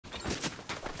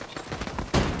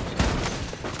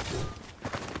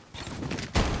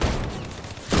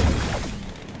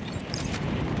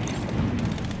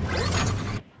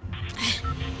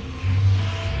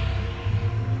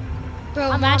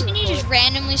Imagine you just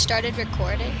randomly started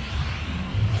recording.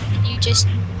 And you just,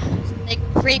 like,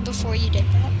 right before you did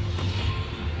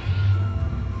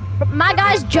that. My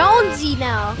guy's Jonesy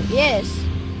now. Yes.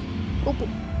 Oop.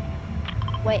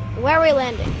 Wait, where are we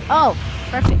landing? Oh,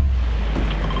 perfect.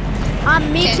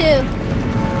 Me Okay. too.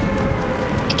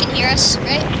 It can hear us,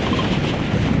 right?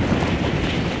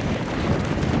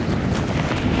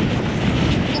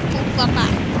 Oop, oop, blah, blah.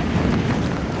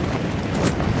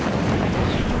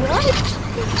 What?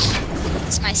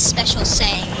 It's my special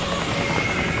saying.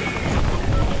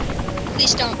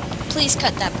 Please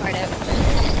cut that part out.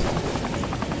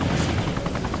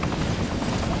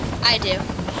 I do.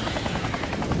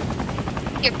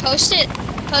 Here, post it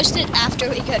after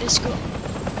we go to school.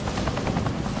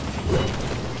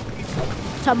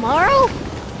 Tomorrow?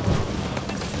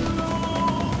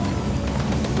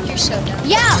 You're so dumb.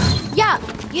 Yeah.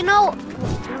 You know.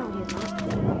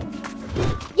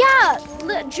 Yeah,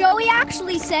 Joey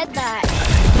actually said that.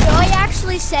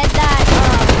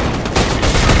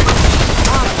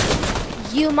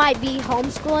 You might be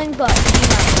homeschooling, but you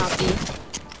might not be.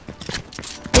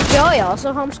 Is Joey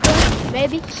also homeschooling?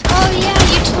 Maybe. Oh yeah,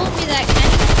 you told me that,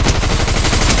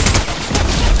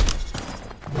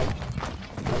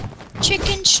 Kenny.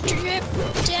 Chicken strip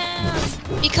down.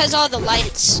 Because all the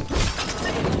lights.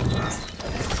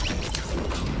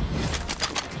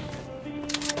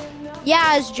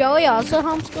 Yeah, is Joey also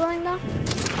homeschooling though?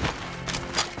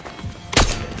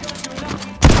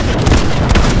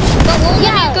 But won't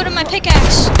let me go to my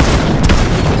pickaxe.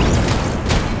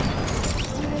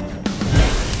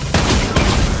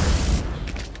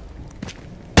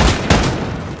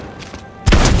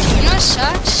 You know what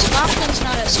sucks? Smockman's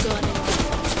not at school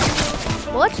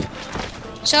anymore. What?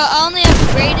 So I only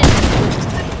have graded.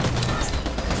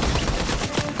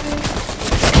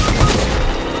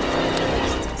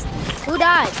 Who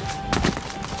died?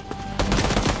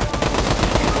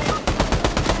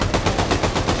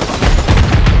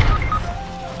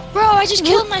 Bro, I just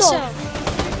killed myself.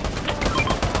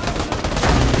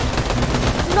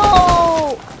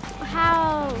 No!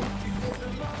 How?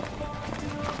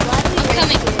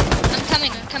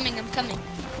 I'm coming.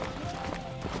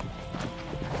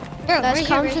 Bro, Guys, right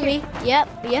come here, to right me. Yep.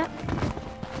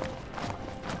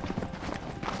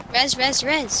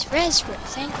 Res.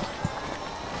 Thank you.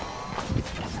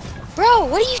 Bro,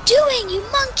 what are you doing, you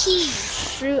monkey?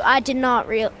 Shoot, I did not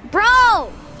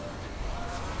Bro!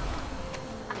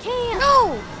 I can't.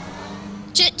 No!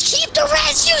 Keep the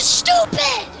res, you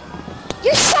stupid!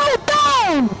 You're so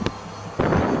dumb!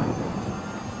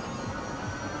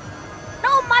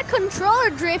 No, my controller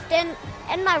drift and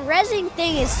my resin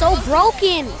thing is so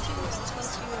broken.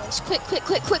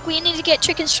 Quick, we need to get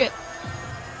chicken strip.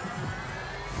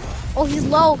 Oh, he's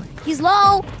low.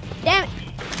 Damn it.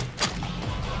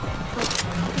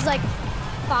 He's like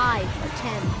 5 or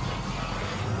 10.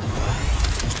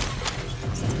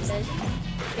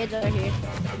 Kids over here.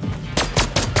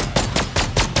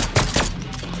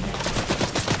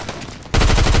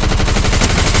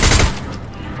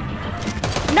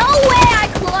 No way I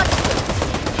clutched it.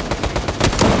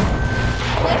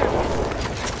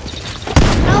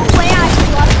 No way I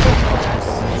clutched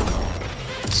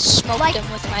it. Smoked him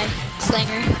with my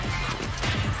slinger.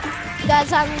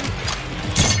 Guys,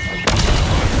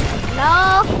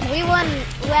 no, we wouldn't.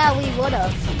 Well, we would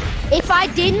have. If I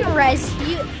didn't res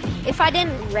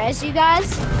you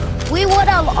guys, we would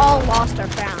have all lost our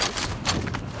crowns.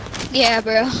 Yeah,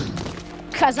 bro.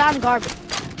 Cause I'm garbage.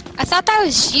 I thought that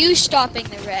was you stopping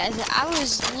the res. I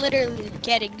was literally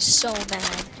getting so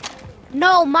mad.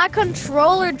 No, my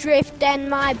controller drift and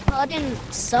my button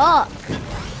suck.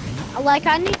 Like,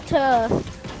 I need to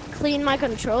clean my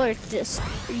controller.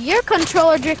 Your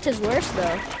controller drift is worse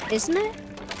though, isn't it?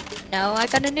 No, I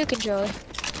got a new controller.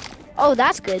 Oh,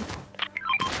 that's good.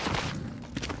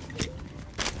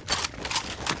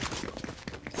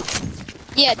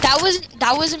 Yeah, that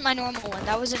wasn't my normal one.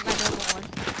 That wasn't my normal one.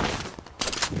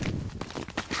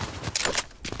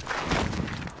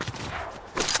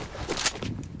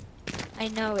 I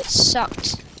know, it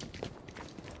sucked.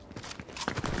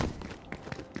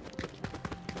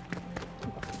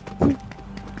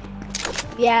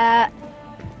 Yeah.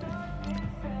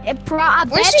 I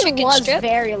Where's bet it chicken was strip?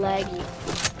 very laggy.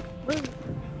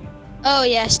 Oh,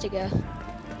 yes, to go.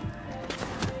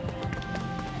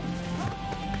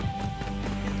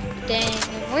 Dang,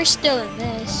 and we're still in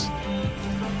this.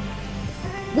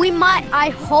 We might, I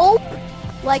hope,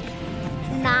 like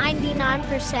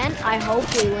 99%, I hope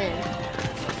we win.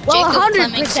 Well, Jacob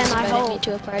Flemings 100% is I invited me hope.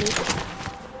 to a party.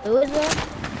 Who is that?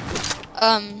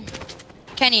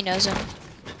 Kenny knows him.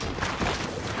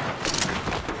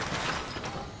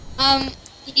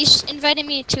 He's invited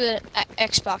me to a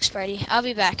Xbox party. I'll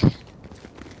be back.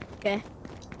 Okay.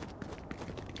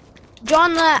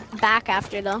 Join the back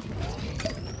after though.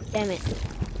 Damn it.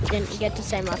 Didn't get to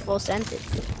say my full sentence.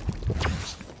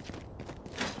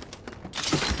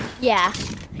 Yeah,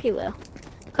 he will.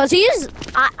 Cause he is.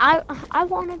 I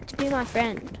want him to be my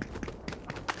friend.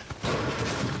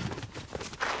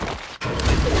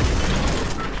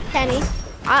 Kenny,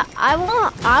 I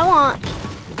want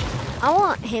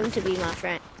him to be my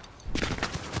friend.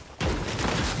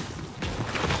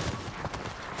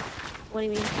 What do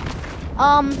you mean?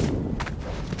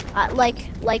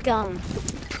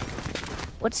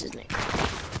 What's his name?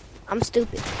 I'm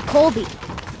stupid. Colby.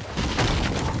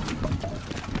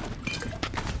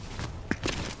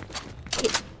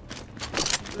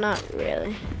 Not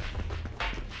really.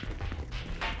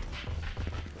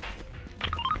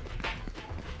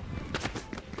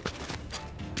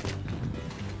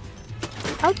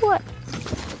 How what?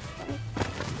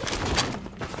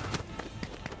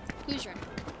 Who's running?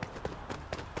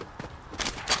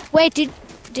 Wait,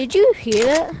 did you hear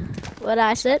that? What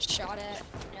I said? Shot at.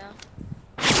 No.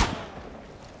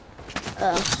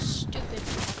 Oh. Stupid.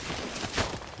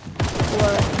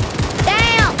 What?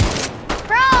 Damn!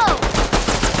 Bro!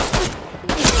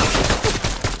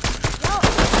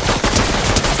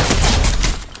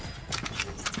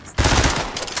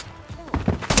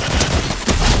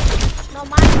 No,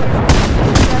 mine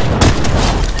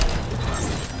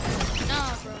No,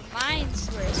 bro. Mine's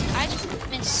worse. I just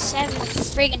missed 7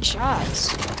 friggin' shots.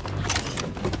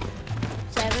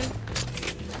 7.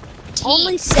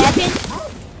 Only 7?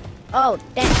 Oh,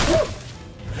 damn.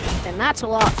 Then that's a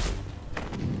lot.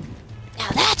 Now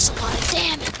that's a lot of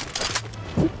damage.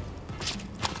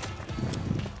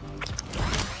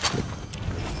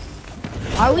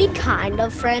 Are we kind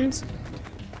of friends?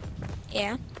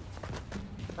 Yeah.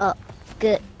 Oh,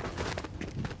 good.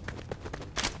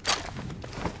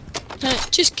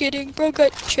 Just kidding. Bro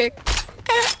got tricked.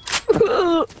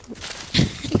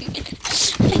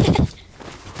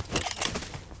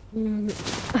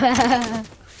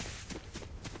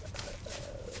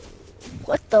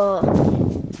 What the?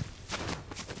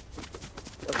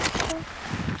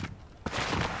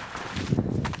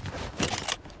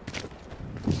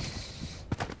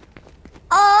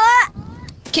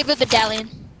 Kid with medallion.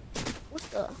 What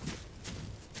the?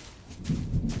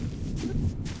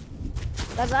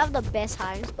 Guys, I have the best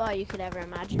hiding spot you could ever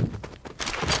imagine.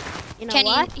 You know Kenny,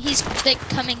 what? he's like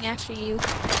coming after you.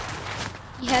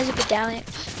 He has a medallion.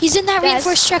 He's in that Guys.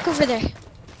 reinforced truck over there.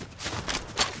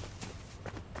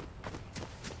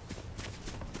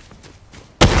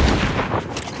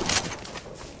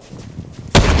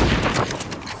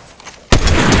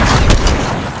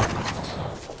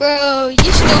 Bro,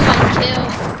 you stole my kill.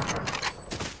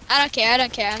 I don't care, I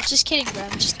don't care. I'm just kidding, bro.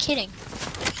 I'm just kidding.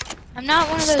 I'm not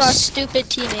one of those stupid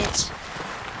teammates.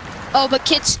 Oh, but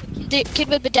the kid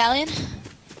with medallion?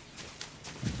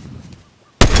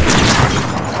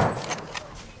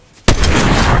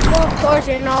 Well, of course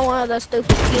you're not one of the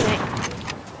stupid teammates.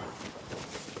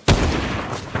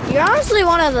 You're honestly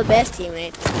one of the best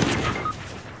teammates.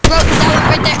 Bro, that one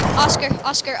right there. Oscar,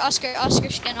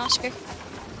 skin Oscar.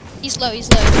 He's low, he's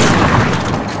low.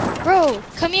 Bro,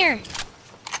 come here.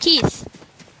 Keith.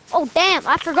 Oh, damn.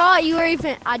 I forgot you were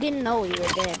even... I didn't know you were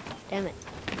dead. Damn it.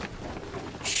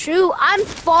 Shoot, I'm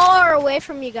far away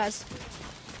from you guys.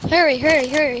 Hurry.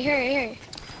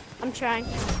 I'm trying.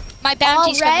 My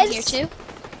bounty's coming here Rez? too.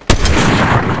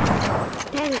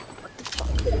 Damn it. What the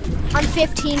fuck? I'm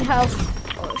 15 health.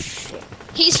 Oh, shit.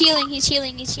 He's healing. Hit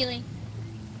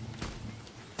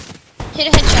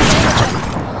a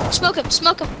headshot.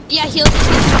 Smoke him. Yeah, heal him.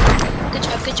 Good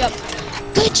job.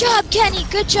 Good job, Kenny.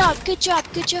 Good job.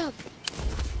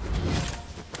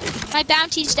 My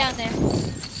bounty's down there.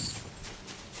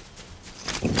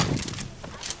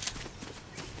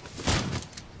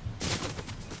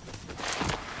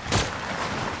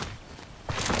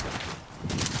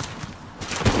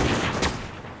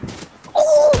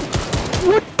 Oh!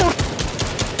 What the?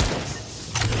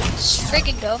 Just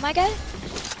friggin' go, my guy.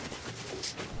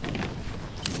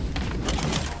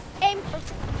 Aim for...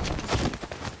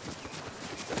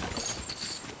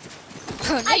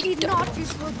 Bro, no, I you did don't. not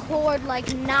just record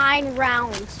like 9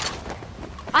 rounds.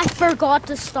 I forgot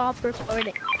to stop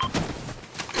recording.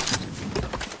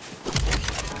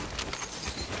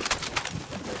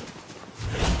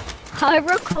 I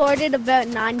recorded about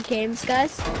 9 games,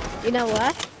 guys. You know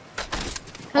what?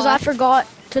 Because I What? forgot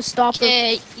to stop.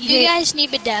 Okay, you guys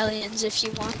need medallions if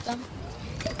you want them.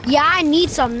 Yeah, I need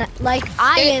some. Like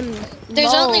I am.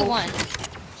 There's low. only one.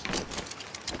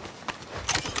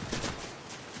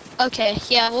 Okay,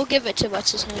 yeah, we'll give it to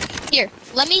what's his name. Here,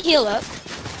 let me heal up.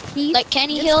 Keith? Like, can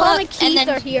he Just heal call up? me Keith And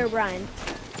or then here, Brian.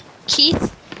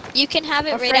 Keith, you can have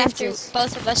it Or right Francis. after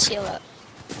both of us heal up.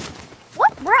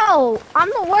 What, bro? I'm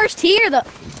the worst here, though.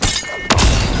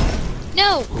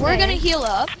 No, we're Okay. gonna heal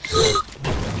up.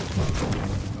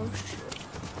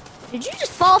 Did you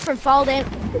just fall damage?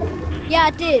 Yeah,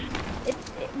 it did.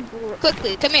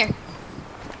 Quickly, come here.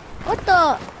 What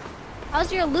the?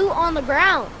 How's your loot on the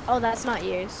ground? Oh, that's not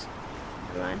yours.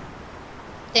 Never mind.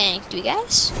 Thank you,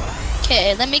 guys.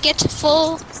 Okay, let me get to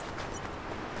full.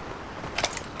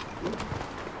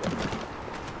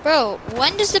 Bro,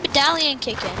 when does the medallion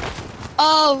kick in?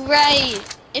 Oh, right.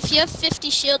 If you have 50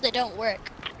 shield, they don't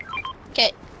work.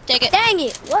 Okay, take it. Dang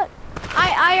it! What?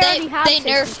 I already have. They 60.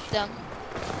 nerfed them.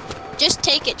 Just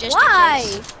take it, just Why? in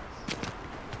case.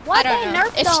 Why I don't they know.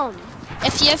 nerfed them?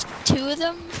 If you have 2 of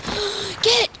them,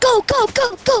 get it! Go, go,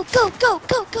 go, go, go, go,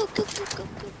 go, go, go, go, go, go.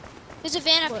 There's a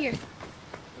van up What? here.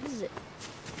 What is it?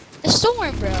 The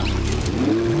storm, bro.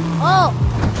 Oh.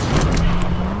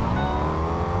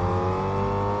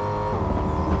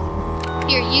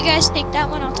 Here, you guys take that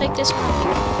one. I'll take this one up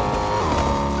here.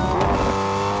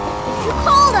 Did you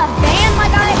call it a van, my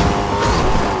guy?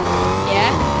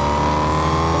 Yeah,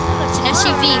 it's an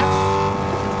SUV.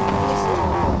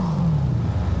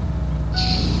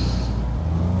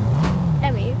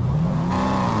 Emmy.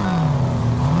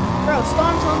 Bro,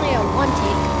 Storm's only a 1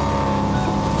 tick.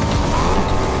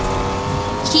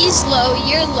 He's low,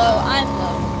 you're low, I'm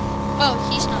low. Oh,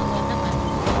 he's not low, never mind.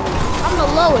 I'm the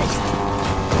lowest.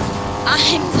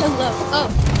 I'm the low. Oh,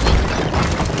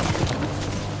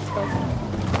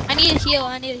 wait. I need a heal,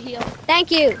 I need a heal.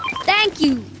 Thank you. Thank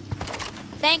you.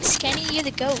 Thanks, Kenny, you're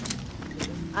the goat.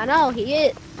 I know, he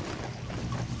is.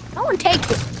 No one take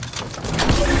it.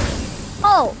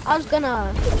 Oh, I was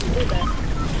gonna do that.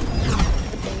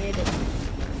 Good thing you did.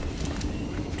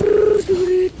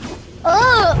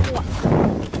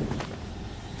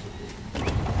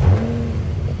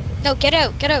 No, get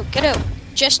out, get out, get out.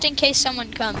 Just in case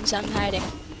someone comes, I'm hiding.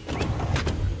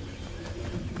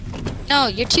 No,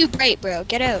 you're too bright, bro.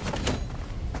 Get out.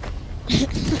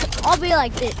 I'll be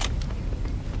like this.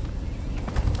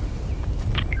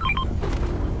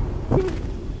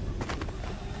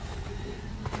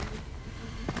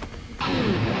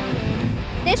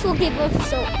 This will keep us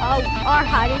so our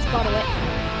hiding spot away.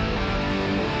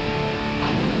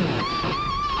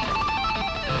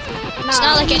 It's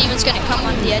not like anyone's gonna come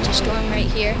on the edge of storm right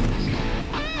here.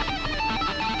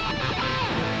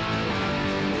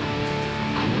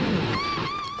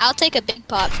 I'll take a big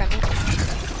pot from it.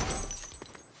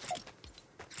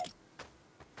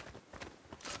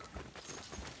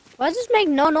 Why does this make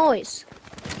no noise?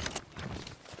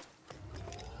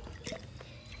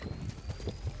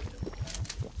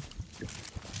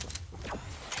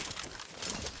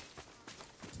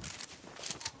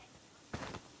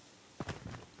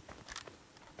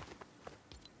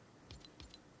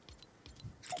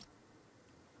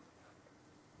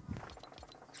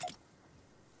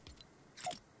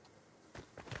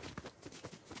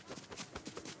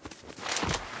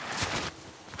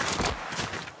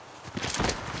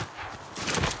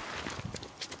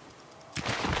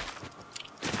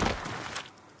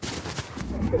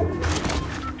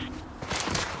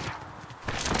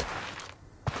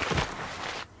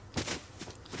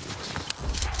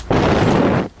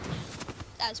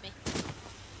 That was me.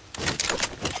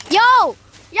 Yo!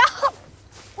 Yo!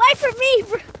 Wait for me,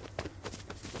 bro!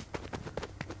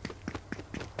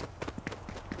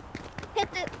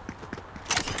 Hit the...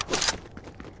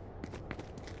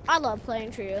 I love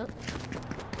playing trio.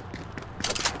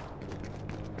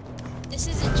 This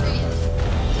isn't trio.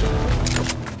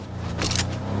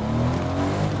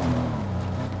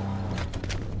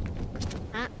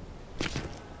 Huh?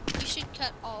 You should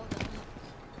cut all of them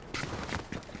out.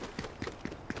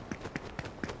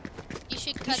 You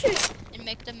should cut them and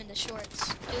make them into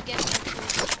shorts. You'll get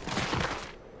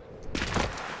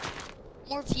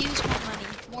more views, more money.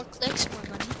 More clicks, more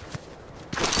money.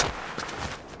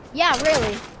 Yeah,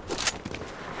 really.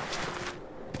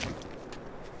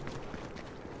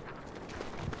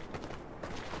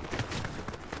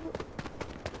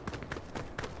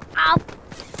 Ow!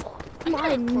 I'm My gonna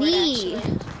record, knee.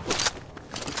 actually.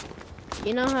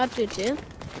 You know how to do?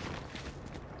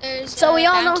 There's So a we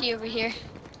all know- bounty over here.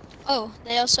 Oh,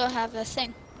 they also have a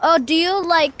thing. Oh, do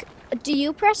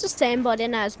you press the same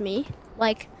button as me?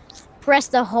 Like, press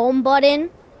the home button,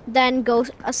 then go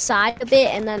aside a bit,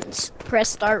 and then press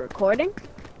start recording?